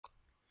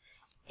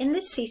In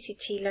this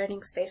CCT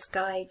Learning Space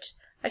Guide,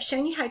 I've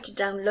shown you how to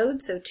download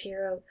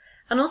Zotero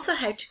and also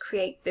how to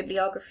create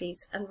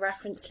bibliographies and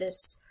reference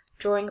lists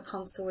drawing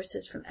upon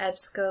sources from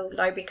EBSCO,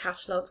 library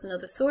catalogues and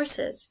other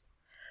sources.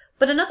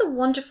 But another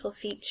wonderful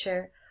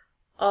feature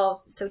of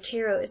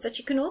Zotero is that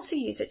you can also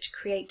use it to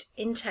create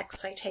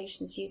in-text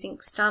citations using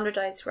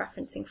standardized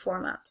referencing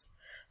formats.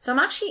 So I'm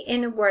actually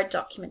in a Word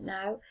document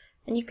now,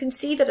 and you can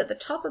see that at the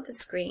top of the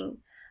screen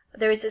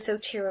there is a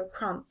Zotero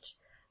prompt.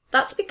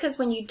 That's because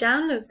when you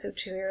download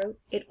Zotero,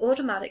 it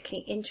automatically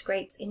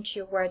integrates into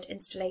your Word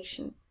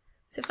installation.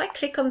 So if I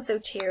click on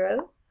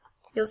Zotero,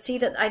 you'll see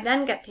that I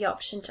then get the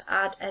option to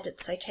add edit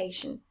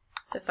citation.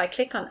 So if I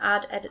click on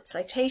add edit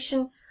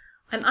citation,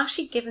 I'm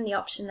actually given the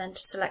option then to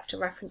select a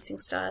referencing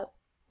style.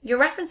 Your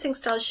referencing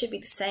style should be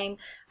the same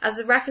as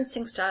the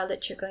referencing style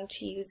that you're going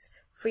to use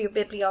for your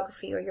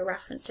bibliography or your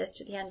reference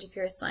list at the end of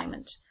your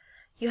assignment.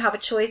 You have a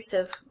choice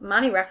of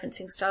many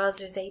referencing styles.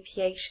 There's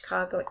APA,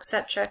 Chicago,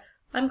 etc.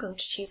 I'm going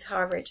to choose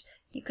Harvard.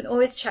 You can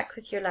always check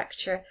with your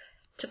lecturer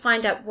to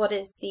find out what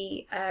is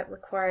the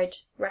required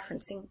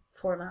referencing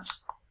format.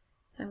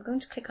 So I'm going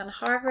to click on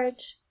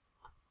Harvard,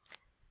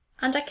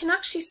 and I can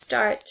actually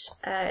start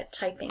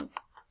typing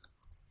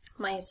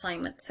my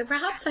assignment. So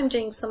perhaps I'm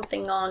doing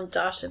something on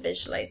data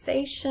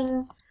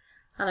visualization,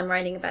 and I'm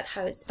writing about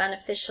how it's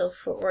beneficial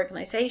for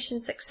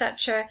organizations,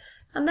 etc.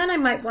 And then I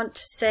might want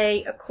to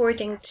say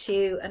according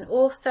to an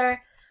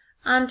author,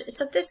 and it's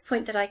at this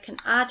point that I can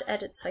add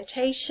edit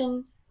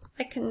citation.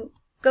 I can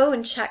go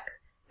and check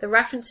the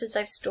references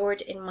I've stored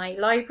in my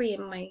library,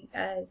 in my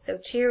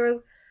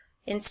Zotero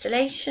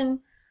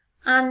installation,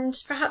 and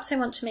perhaps I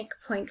want to make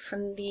a point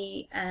from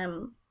the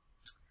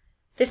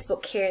this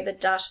book here, The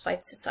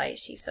Datafied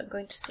Society. So I'm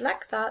going to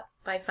select that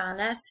by Van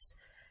S.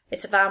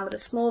 It's a Van with a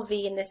small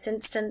v in this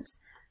instance,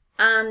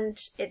 and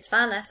it's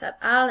Van S et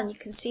al. And you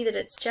can see that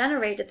it's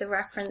generated the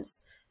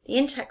reference, the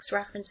in-text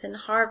reference in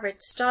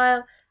Harvard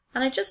style,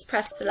 and I just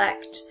press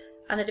select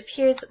and it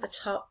appears at the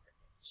top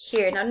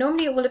here. Now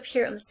normally it will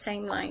appear on the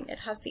same line. It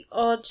has the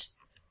odd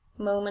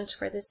moment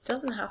where this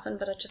doesn't happen,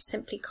 but I'll just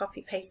simply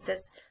copy paste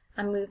this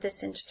and move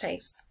this into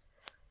place.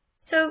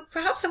 So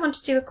perhaps I want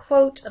to do a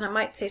quote, and I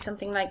might say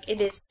something like,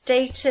 it is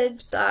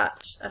stated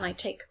that, and I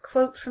take a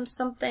quote from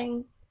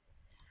something,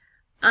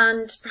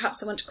 and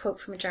perhaps I want to quote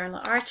from a journal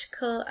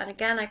article, and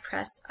again I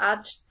press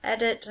add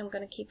edit. I'm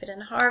going to keep it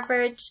in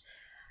Harvard,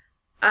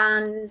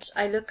 and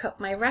I look up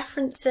my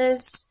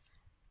references,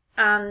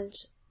 and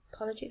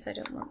apologies, I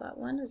don't want that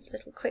one, it's a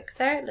little quick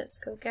there. Let's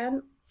go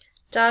again.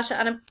 Data,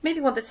 and I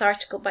maybe want this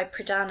article by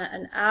Pradana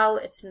and Al.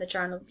 It's in the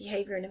Journal of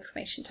Behavior and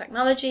Information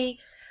Technology,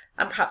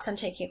 and perhaps I'm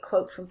taking a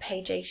quote from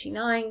page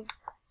 89.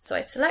 So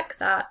I select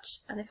that,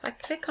 and if I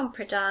click on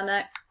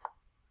Pradana,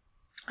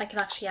 I can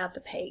actually add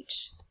the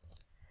page.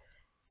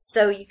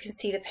 So you can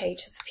see the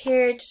page has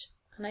appeared,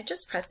 and I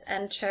just press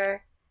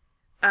enter,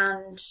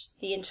 and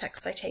the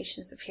in-text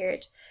citation has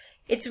appeared.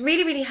 It's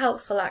really, really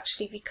helpful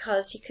actually,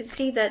 because you can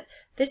see that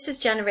this has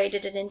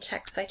generated an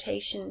in-text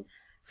citation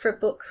for a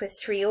book with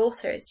 3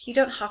 authors. You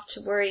don't have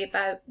to worry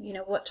about,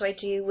 what do I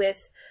do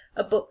with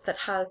a book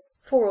that has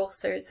 4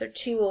 authors or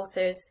 2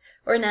 authors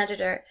or an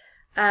editor.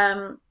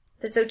 The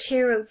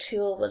Zotero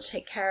tool will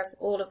take care of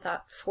all of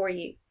that for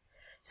you.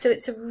 So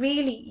it's a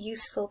really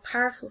useful,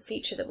 powerful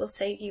feature that will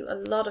save you a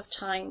lot of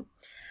time.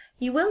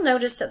 You will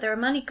notice that there are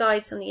many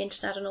guides on the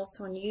internet and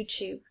also on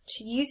YouTube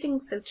to using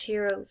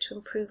Zotero to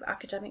improve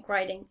academic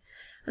writing.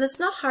 And it's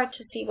not hard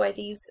to see why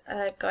these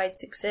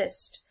guides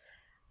exist.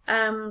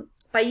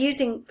 By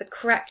using the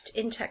correct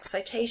in-text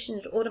citation,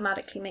 it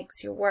automatically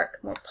makes your work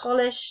more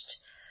polished.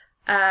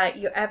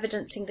 You're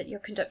evidencing that you're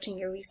conducting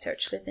your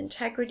research with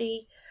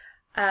integrity,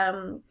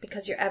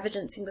 because you're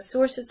evidencing the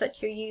sources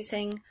that you're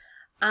using,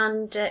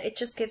 and it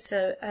just gives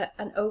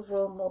an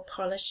overall more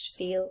polished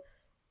feel.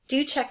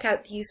 Do check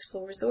out the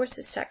useful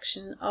resources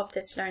section of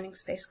this Learning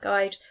Space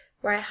Guide,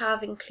 where I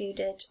have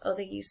included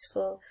other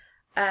useful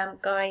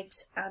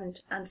guides and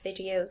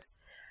videos.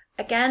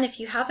 Again, if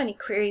you have any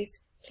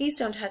queries, please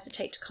don't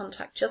hesitate to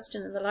contact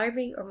Justin in the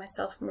library or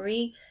myself,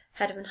 Marie,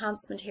 Head of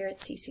Enhancement here at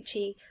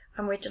CCT,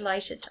 and we're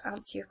delighted to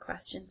answer your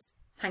questions.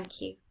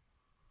 Thank you.